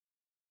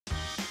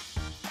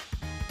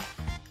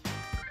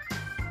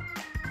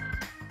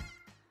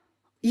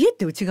家っ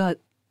て内側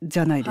じ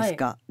ゃないです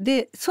か、はい、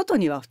で外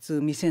には普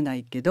通見せな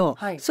いけど、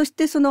はい、そし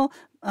てその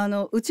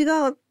内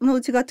側の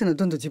内側っていうのは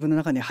どんどん自分の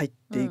中に入っ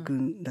ていく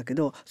んだけ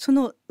ど、そ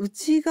の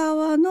内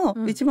側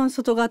の一番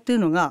外側っていう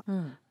のが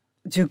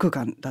住空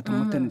間だと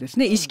思ってるんです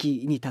ね、意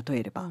識に例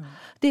えれば、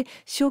で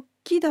食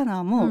器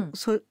棚も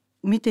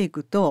見てい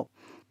くと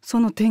そ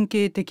の典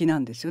型的な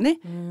んですよね。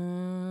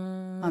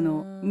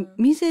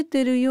見せ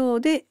てるよ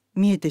うで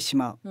見えてし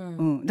ま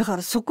う、だか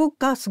らそこ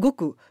がすご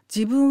く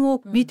自分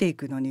を見てい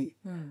くのに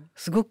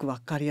すごく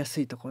分かりやす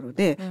いところ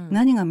で、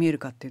何が見える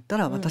かって言った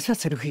ら、私は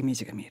セルフイメー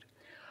ジが見える。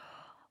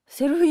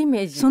セルフイ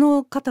メージ、そ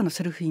の方の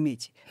セルフイメー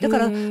ジだか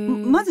ら、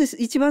まず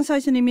一番最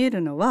初に見え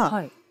るのは、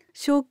はい、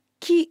食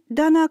器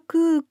棚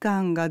空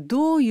間が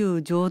どうい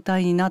う状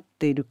態になっ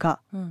ている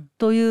か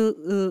とい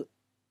う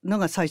の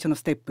が最初の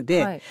ステップ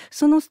で、はい、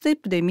そのステッ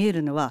プで見え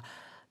るのは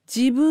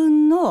自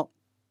分の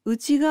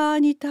内側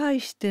に対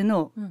して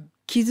の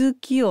気づ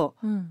きを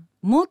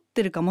持っ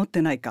てるか持っ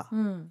てないか、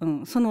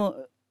その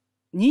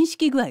認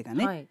識具合が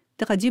ね、はい、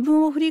だから自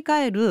分を振り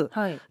返る、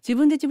はい、自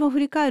分で自分を振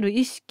り返る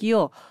意識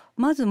を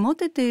まず持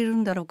てている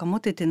んだろうか持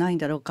ててないん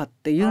だろうかっ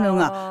ていうの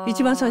が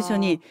一番最初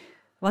に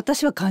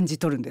私は感じ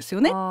取るんです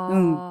よね。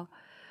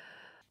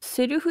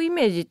セルフイ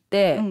メージっ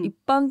て一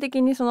般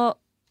的にその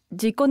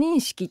自己認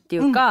識ってい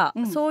うか、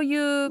そうい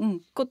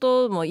うこ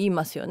とも言い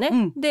ますよ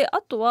ね、で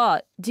あと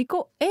は自己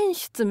演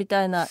出み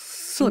たいな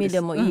意味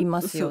でも言い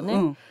ますよ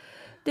ね。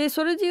で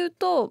それで言う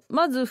と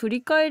まず振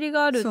り返り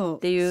があるっ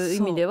ていう意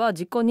味では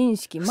自己認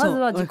識、まず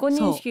は自己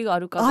認識があ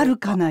るかどうか、ある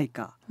かない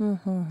か、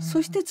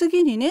そして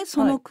次にね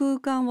その空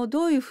間を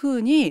どういうふ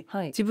うに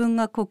自分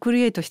がこうク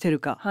リエイトしてる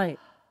か、はい、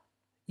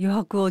余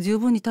白を十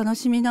分に楽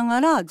しみなが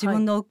ら自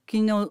分のお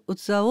気の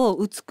器を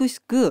美し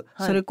く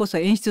それこそ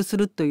演出す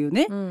るという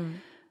ね、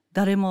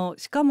誰も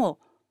しかも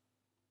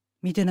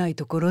見てない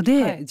ところ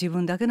で、自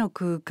分だけの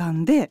空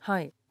間で、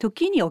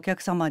時にお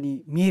客様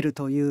に見える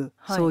という、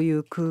そうい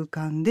う空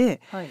間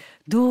で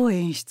どう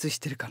演出し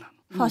てるかな、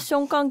ファッショ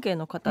ン関係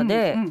の方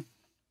で、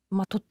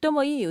とって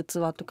もいい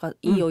器とか、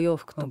いいお洋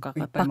服とか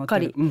ばっか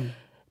り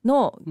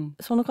の、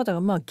その方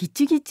がギ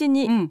チギチ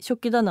に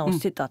食器棚をし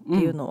てたって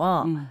いうの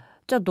は、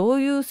じゃあど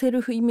ういうセ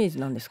ルフイメージ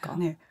なんですか？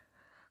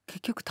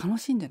結局楽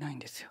しんでないん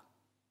ですよ。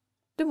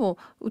でも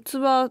器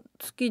好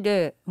き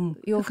で、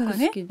洋服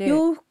好きで、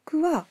洋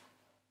服は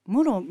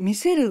もろ見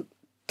せる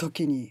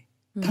時に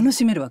楽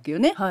しめるわけよ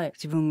ね、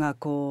自分が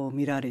こう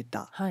見られ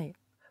た、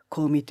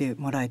こう見て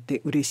もらえ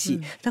て嬉し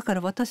い、だか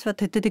ら私は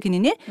徹底的に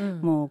ね、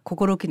もう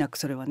心置きなく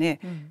それはね、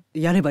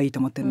やればいいと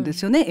思ってるんで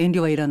すよね、遠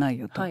慮はいらない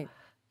よと、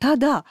た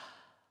だ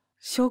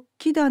食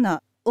器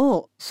棚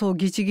をそう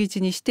ギチギ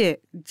チにして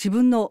自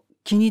分の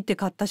気に入って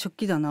買った食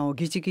器棚を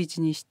ギチギ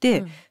チにし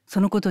て、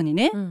そのことに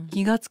ね、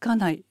気がつか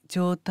ない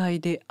状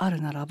態であ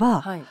るなら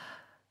ば、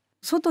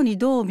外に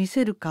どう見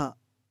せるか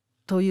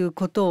という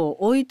こと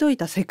を置いとい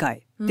た世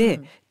界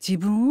で、自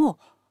分を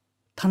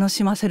楽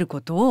しませるこ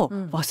とを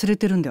忘れ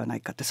てるんではな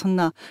いかって、そん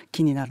な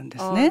気になるんで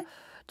すね。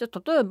じゃ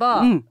あ例え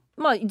ば、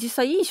実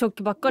際いい食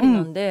器ばっかり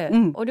なんで、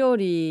お料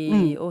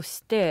理を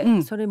して、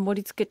それ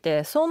盛り付け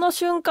てその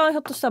瞬間ひ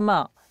ょっとした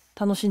ら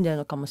楽しんでる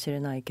のかもし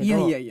れないけ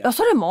ど、いや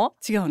それも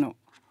違うの。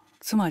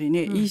つまり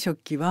ね、いい食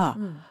器は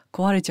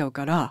壊れちゃう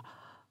から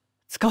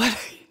使わない。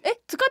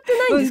使って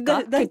ないんです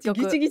か？結局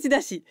ギチギチ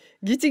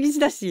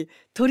だし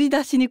取り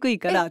出しにくい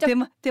から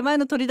手前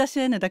の取り出し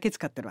屋根だけ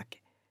使ってるわ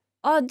け。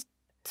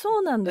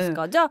そうなんです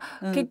か、じゃ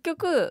あ、結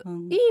局、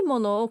いい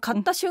ものを買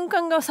った瞬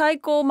間が最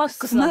高マッ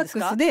クスなんですか？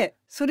マックスで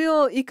それ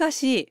を生か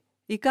し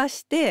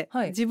て、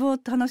自分を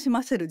楽し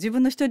ませる、自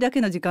分の一人だ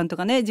けの時間と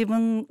かね、自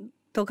分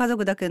と家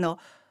族だけの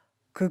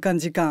空間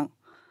時間、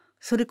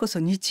それこそ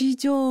日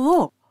常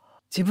を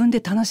自分で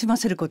楽しま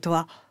せること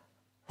は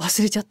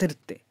忘れちゃってるっ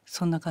て、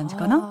そんな感じ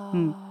かな。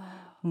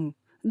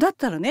だっ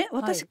たらね、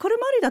私これ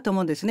もありだと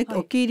思うんですね、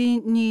お気に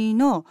入り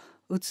の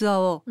器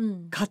を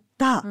買っ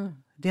た、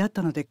出会っ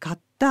たので買っ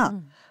た、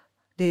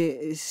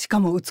でしか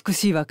も美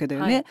しいわけだ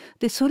よね、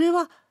でそれ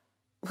は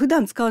普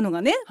段使うの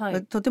がね、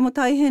とても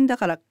大変だ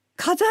から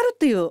飾るっ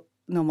ていう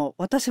のも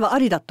私はあ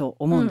りだと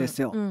思うんで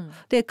すよ、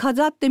で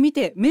飾ってみ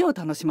て目を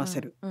楽しま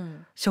せる、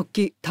食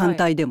器単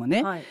体でも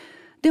ね、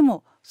で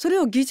もそれ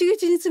をギチギ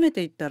チに詰め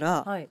ていった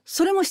ら、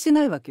それもして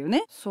ないわけよ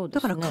ね。だ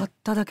から買っ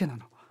ただけな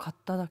の。買っ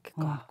ただけ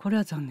か、これ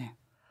は残念。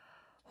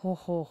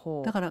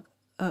だから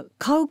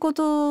買うこ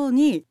と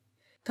に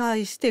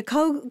対して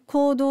買う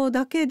行動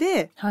だけ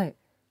で、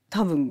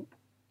多分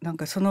なん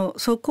かそ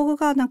こ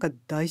がなんか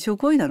代償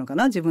行為なのか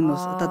な、自分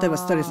の例えば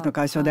ストレスの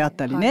解消であっ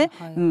たりね。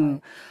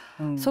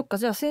そっか、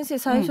じゃあ先生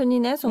最初に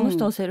ね、その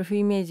人のセルフ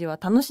イメージは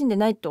楽しんで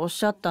ないっておっ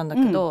しゃったんだ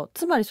けど、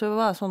つまりそれ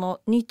はそ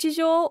の日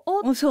常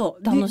を楽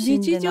し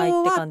んでないっ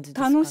て感じで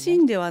すかね。楽し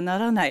んではな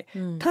らない、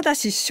ただ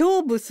し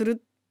勝負す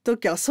る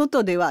時は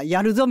外では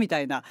やるぞみた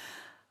いな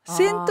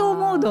戦闘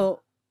モー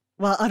ド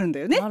はあるんだ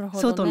よね、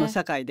外の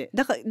社会で。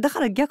だか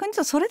ら逆に言う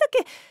とそれだ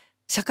け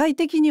社会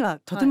的に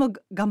はとても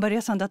頑張り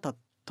屋さんだった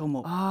と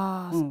思う。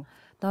な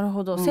る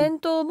ほど、戦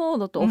闘モー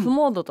ドとオフ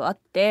モードとあっ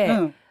て、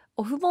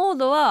オフモー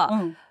ド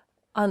は、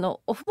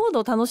オフモード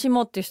を楽し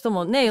もうっていう人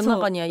もね世の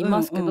中にはい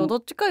ますけど、ど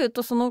っちかいう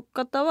とその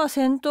方は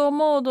戦闘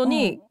モード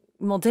に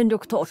もう全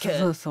力投球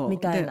み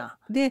たいな。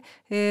で、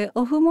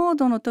オフモー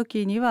ドの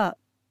時には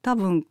多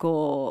分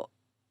こ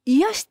う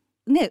癒し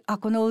ね、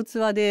この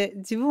器で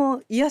自分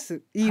を癒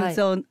す、いい器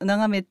を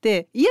眺め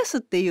て、癒す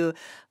っていう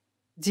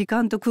時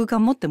間と空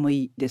間持っても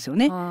いいですよ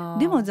ね。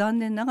でも残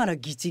念ながら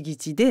ギチギ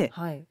チで、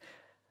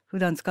普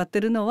段使って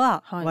るの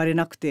は割れ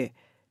なくて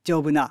丈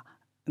夫な、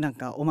なん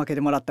かおまけ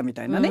でもらったみ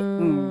たいなね、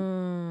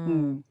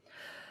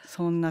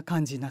そんな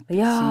感じになってし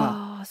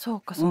まう。いやそ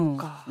うかそう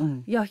か、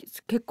いや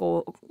結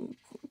構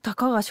た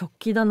かが食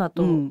器だな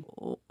と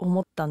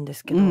思ったんで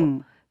すけど、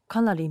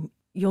かなり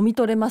読み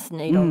取れます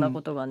ね、いろんな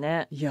ことが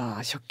ね。いや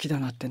食器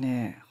棚って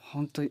ね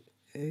本当に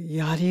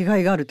やりが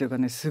いがあるというか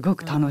ね、すご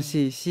く楽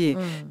しいし、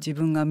自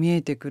分が見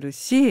えてくる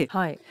し、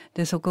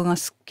でそこが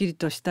すっきり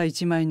とした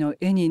一枚の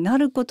絵にな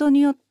ること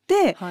によっ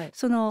て、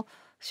その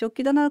食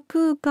器棚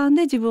空間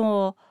で自分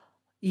を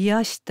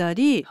癒した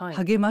り、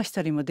励まし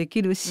たりもで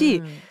きる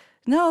し、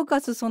なおか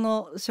つそ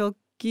の食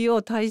器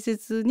を大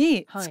切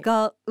に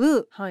使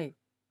う、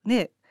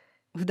ね、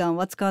普段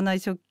は使わない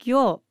食器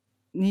を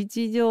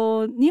日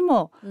常に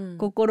も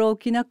心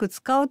置きなく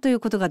使うという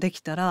ことがで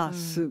きたら、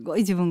すごい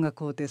自分が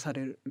肯定さ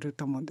れる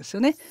と思うんですよ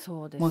ね。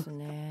そうです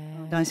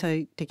ね。断捨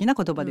離的な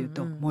言葉で言う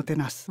と、もて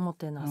なす、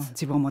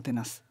自分をもて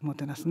なす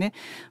ね。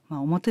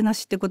おもてな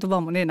しって言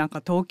葉もね、なん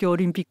か東京オ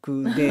リンピッ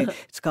クで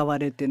使わ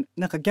れて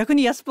なんか逆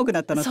に安っぽく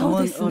なったなと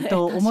思って、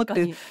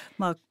こ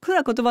れ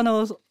は言葉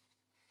の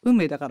運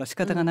命だから仕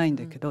方がないん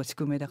だけど、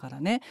宿命だから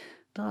ね。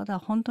ただ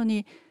本当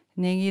に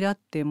ねぎらっ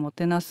ても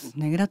てなすっ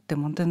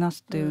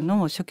ていう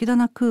のを食器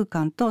棚空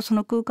間とそ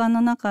の空間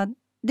の中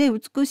で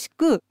美し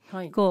く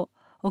こ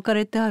う置か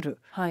れてある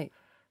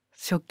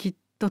食器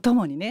とと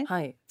もにね、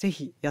ぜ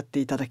ひやって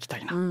いただきた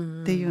いな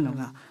っていうの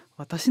が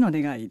私の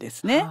願いで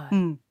すね。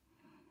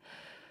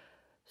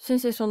先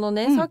生、その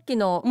ね、さっき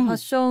のファッ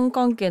ション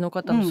関係の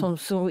方のその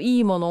すごいい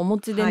いものをお持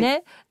ちで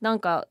ね、なん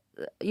か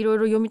いろい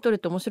ろ読み取れ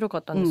て面白か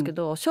ったんですけ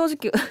ど、正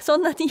直そ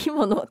んなにいい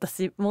もの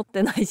私持っ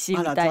てないし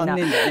みたいな、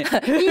い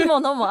いも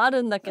のもあ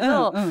るんだけ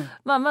ど、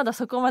まだ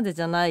そこまで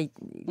じゃない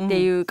っ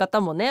ていう方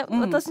もね、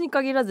私に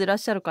限らずいらっ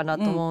しゃるかな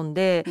と思うん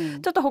で、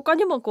ちょっと他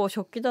にもこう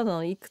食器棚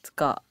のいくつ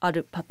かあ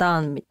るパタ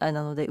ーンみたい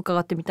なので伺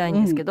ってみたい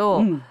んですけ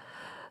ど、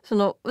そ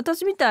の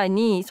私みたい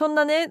にそん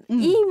なね、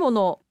いいも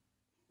の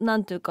な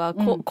んていうか、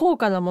高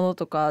価なもの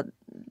とか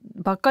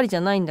ばっかりじ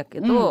ゃないんだけ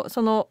ど、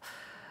その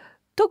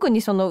特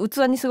にその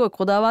器にすごい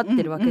こだわっ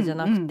てるわけじゃ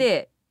なく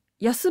て、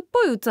安っ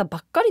ぽい器ば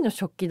っかりの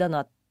食器だ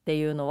なって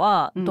いうの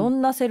はど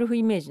んなセルフ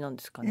イメージなん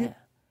ですかね。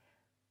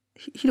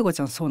ひろこち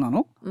ゃんそうな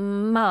の？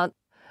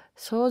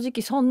正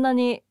直そんな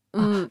に、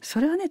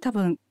それはね多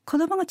分子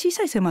供が小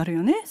さいせいもある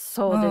よね。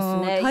そうです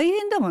ね。大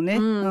変だもんね、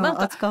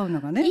扱うの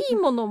がね。いい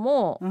もの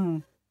も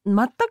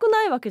全く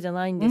ないわけじゃ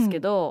ないんですけ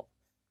ど、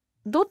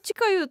どっち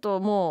かいうと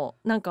も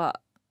うなん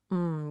か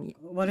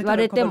割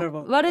れて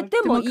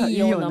もいい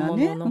ようなも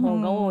のの方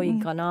が多い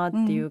かなって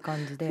いう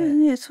感じ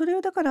で、それ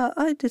をだから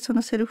あえてそ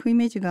のセルフイ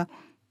メージが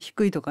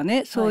低いとか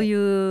ね、そうい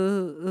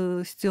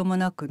う必要も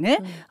なくね、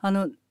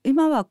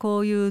今はこ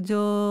ういう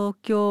状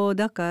況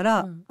だか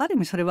ら、ある意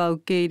味それは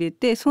受け入れ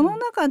て、その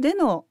中で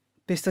の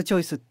ベストチョ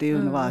イスってい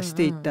うのはし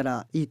ていった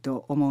らいい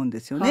と思うん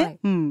ですよね。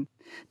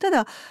た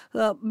だ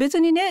別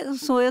にね、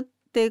そうやっ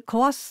て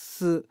壊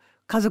す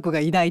家族が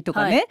いないと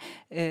かね、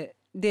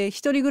で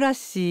一人暮ら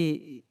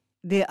し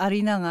であ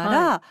りなが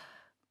ら、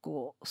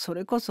こうそ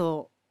れこ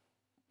そ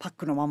パッ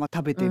クのまま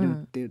食べてる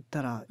って言っ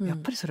たら、やっ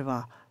ぱりそれ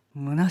は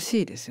虚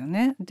しいですよ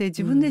ね。で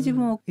自分で自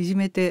分をいじ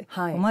めて、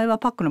お前は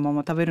パックのま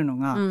ま食べるの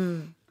が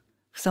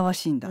ふさわ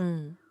しいんだ、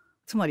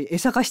つまり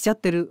餌化しちゃっ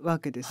てるわ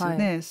けですよ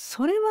ね。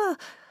それは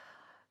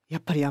や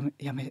っぱりや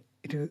め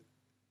る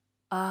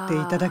ってい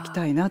ただき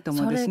たいなと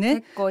思うんです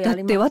ね。だっ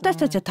て私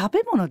たちは食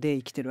べ物で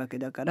生きてるわけ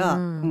だから、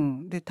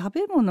で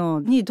食べ物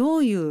にど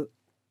ういう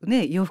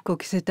洋服を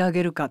着せてあ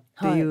げるかっ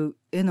ていう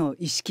への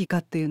意識化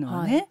っていうの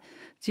はね、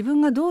自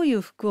分がどうい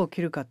う服を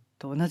着るか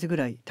と同じぐ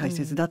らい大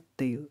切だっ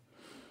ていう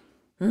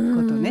こ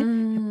とね。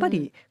やっぱ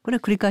りこれ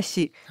は繰り返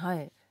し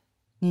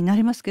にな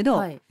りますけ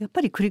ど、やっぱ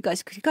り繰り返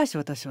し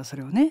私はそ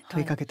れをね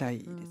問いかけたい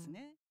です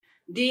ね。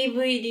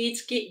DVD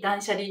付き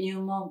断捨離入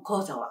門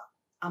講座は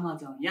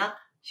Amazon や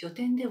書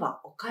店で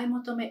はお買い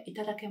求めい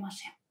ただけま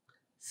せん。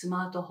ス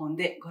マートフォン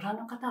でご覧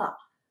の方は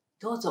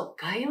どうぞ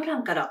概要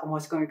欄からお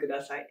申し込みく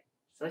ださい。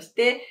そし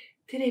て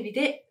テレビ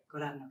でご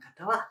覧の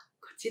方は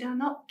こちら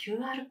の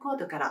QR コー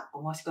ドから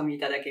お申し込みい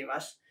ただけま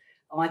す。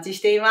お待ち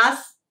していま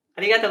す。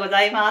ありがとうご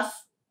ざいま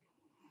す。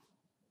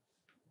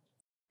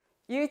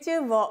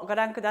YouTube をご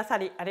覧くださ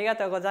りありが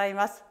とうござい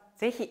ます。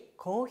ぜひ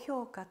高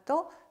評価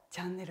と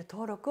チャンネル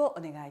登録をお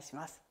願いし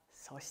ます。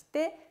そし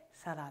て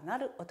さらな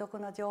るお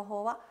得な情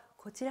報は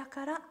こちら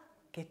から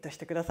ゲットし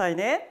てください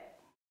ね。